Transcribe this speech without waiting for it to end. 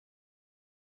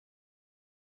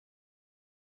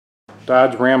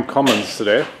Dodge Ram Cummins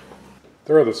today.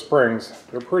 There are the springs.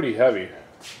 They're pretty heavy.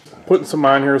 Putting some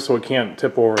on here so it can't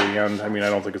tip over the end. I mean, I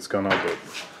don't think it's gonna, but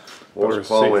most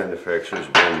plow manufacturers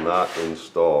will not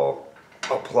install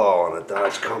a plow on a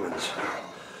Dodge Cummins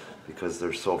because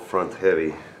they're so front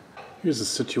heavy. Here's the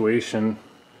situation.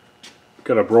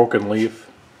 Got a broken leaf.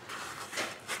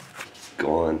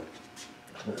 Gone.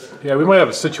 Yeah, we might have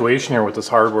a situation here with this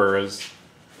hardware is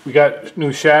we got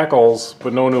new shackles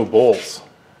but no new bolts.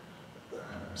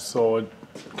 So it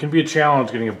can be a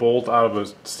challenge getting a bolt out of a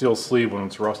steel sleeve when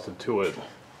it's rusted to it.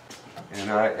 And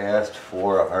I asked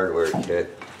for a hardware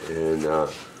kit and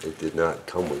it did not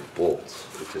come with bolts.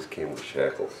 It just came with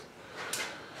shackles.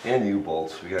 And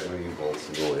U-bolts. We got new U-bolts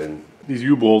to go in. These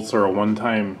U-bolts are a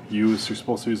one-time use. You're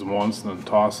supposed to use them once and then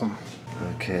toss them.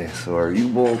 Okay, so our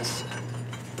U-bolts,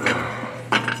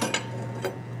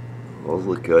 those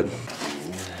look good.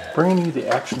 Bringing you the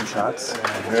action shots.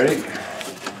 Ready?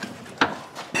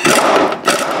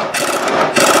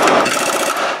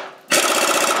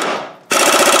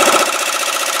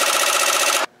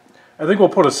 I think we'll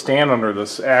put a stand under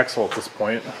this axle at this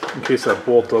point in case that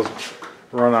bolt doesn't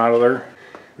run out of there.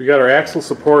 We got our axle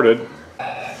supported.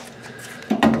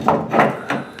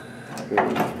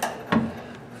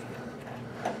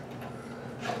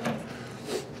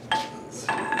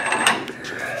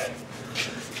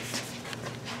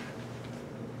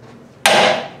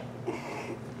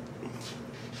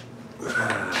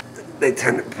 They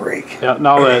tend to break. Yeah,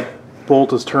 now that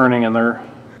bolt is turning in there.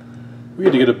 We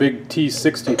had to get a big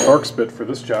T60 Torx bit for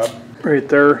this job. Right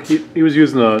there, he was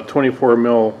using a 24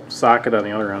 mil socket on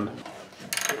the other end.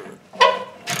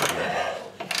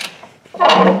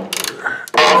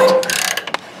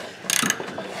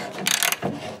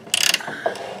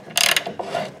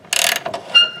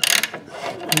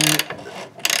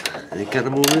 Ain't gonna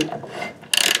move it?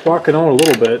 It's walking out a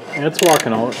little bit, and it's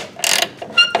walking out.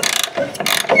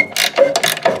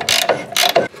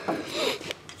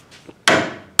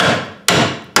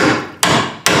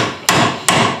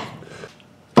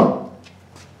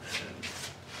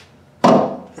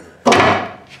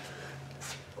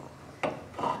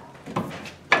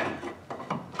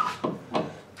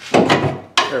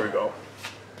 There we go.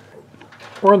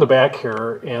 We're in the back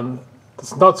here, and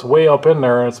this nut's way up in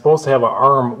there, and it's supposed to have an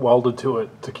arm welded to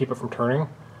it to keep it from turning.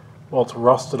 Well, it's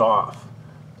rusted off.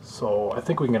 So I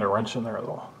think we can get a wrench in there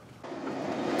though.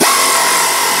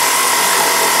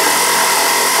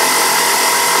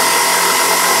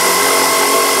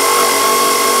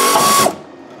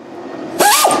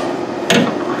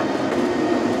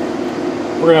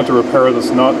 We're going to have to repair this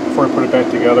nut before we put it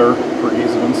back together for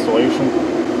ease of installation.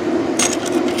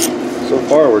 So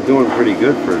far we're doing pretty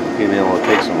good for being able to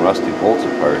take some rusty bolts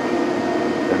apart.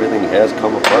 Everything has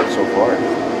come apart so far.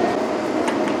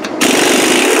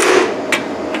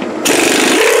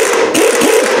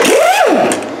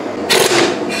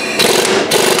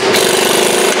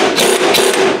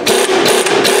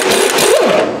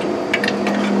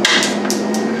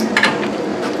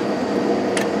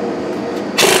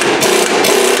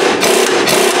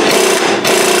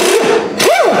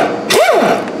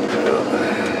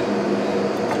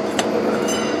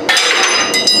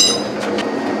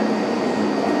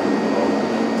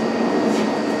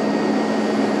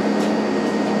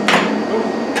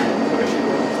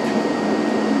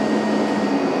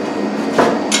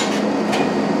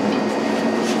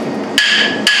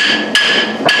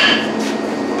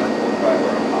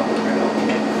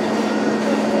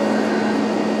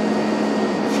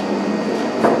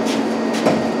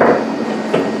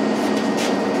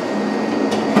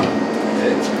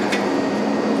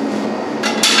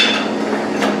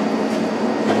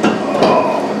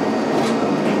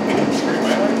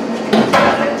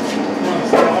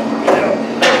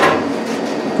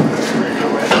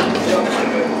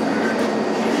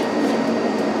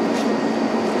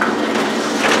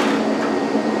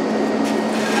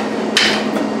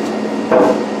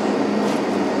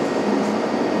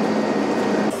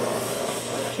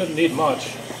 Shouldn't need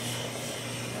much.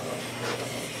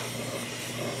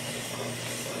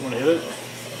 You want to hit it?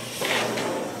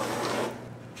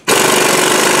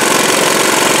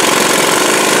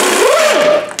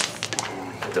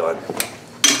 Done.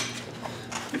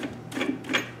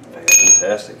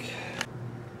 Fantastic.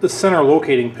 The center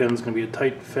locating pin is going to be a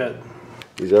tight fit.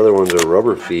 These other ones are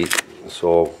rubber feet,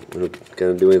 so we're not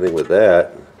going to do anything with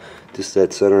that. Just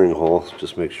that centering hole,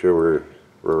 just make sure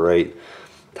we're right.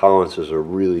 Tolerances are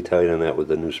really tight on that with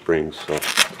the new springs, so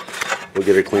we'll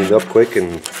get her cleaned up quick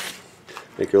and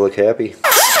make her look happy.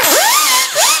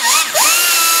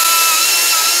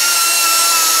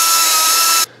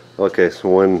 Okay, so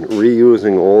when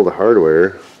reusing old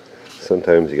hardware,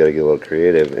 sometimes you got to get a little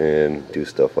creative and do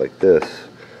stuff like this.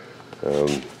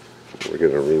 We're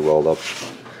going to re-weld up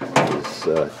this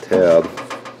tab.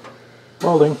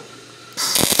 Welding.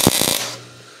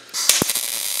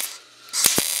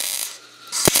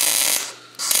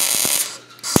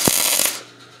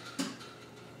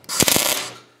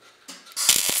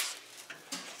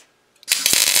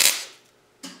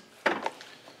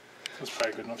 That's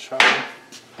probably a good enough shot.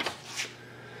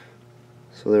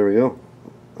 So there we go.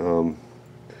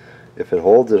 If it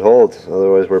holds, it holds.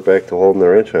 Otherwise, we're back to holding the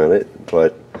wrench on it.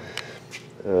 But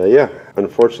yeah,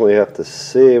 unfortunately, I have to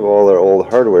save all our old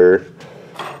hardware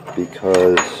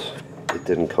because it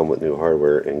didn't come with new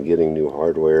hardware. And getting new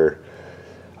hardware,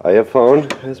 I have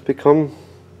found, has become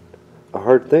a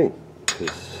hard thing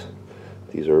because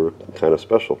these are kind of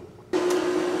special.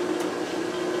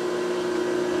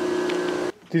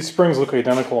 These springs look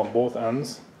identical on both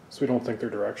ends, so we don't think they're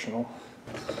directional.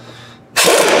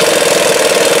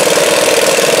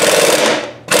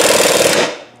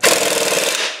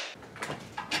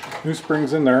 New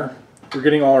springs in there. We're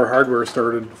getting all our hardware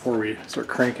started before we start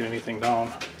cranking anything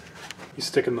down. He's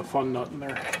sticking the fun nut in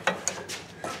there.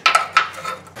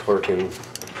 Torquing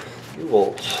few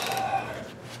bolts.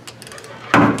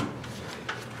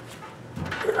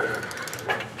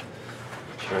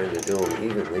 Trying to do them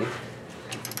evenly.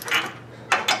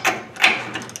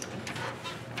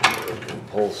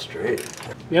 Pull straight.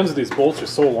 The ends of these bolts are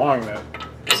so long that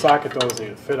the socket doesn't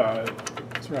even fit on it, so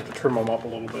we're gonna have to trim them up a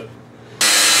little bit.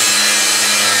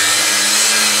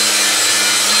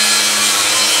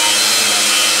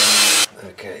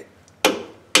 Okay,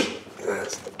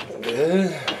 that's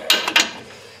good.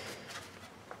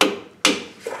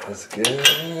 That's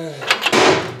good.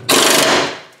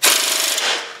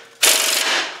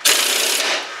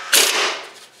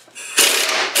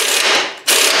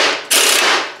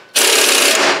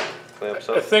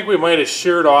 I think we might have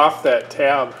sheared off that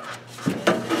tab. I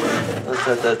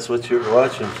thought that's what you were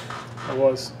watching. It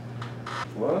was.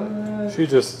 What? She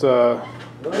just What?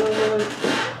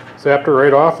 zapped her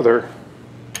right off of there.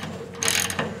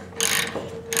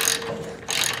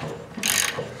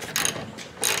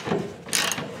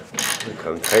 Look,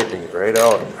 I'm tightening it right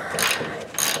out.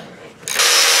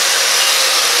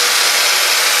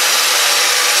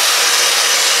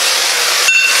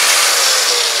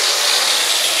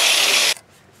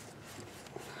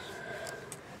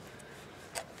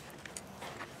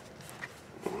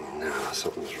 No,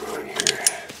 something's wrong here.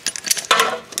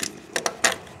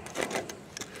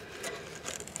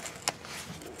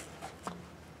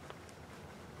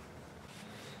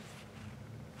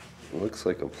 Looks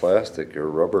like a plastic or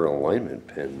rubber alignment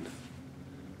pin.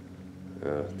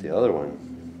 The other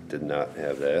one did not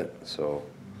have that, so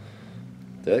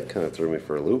that kind of threw me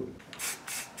for a loop.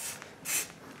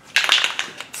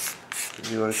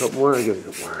 You want a couple more? I give you a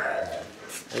couple more.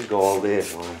 I'd go all day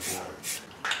if I wanted to.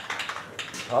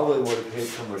 Probably would have paid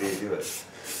somebody to do it.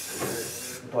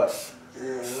 But,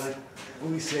 like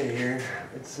we say here,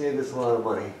 it saved us a lot of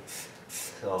money.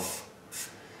 So,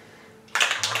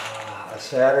 a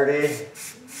Saturday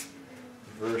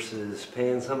versus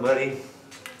paying somebody,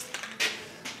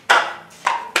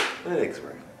 I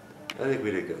think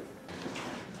we did good.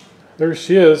 There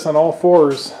she is on all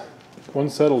fours. One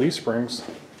set of leaf springs.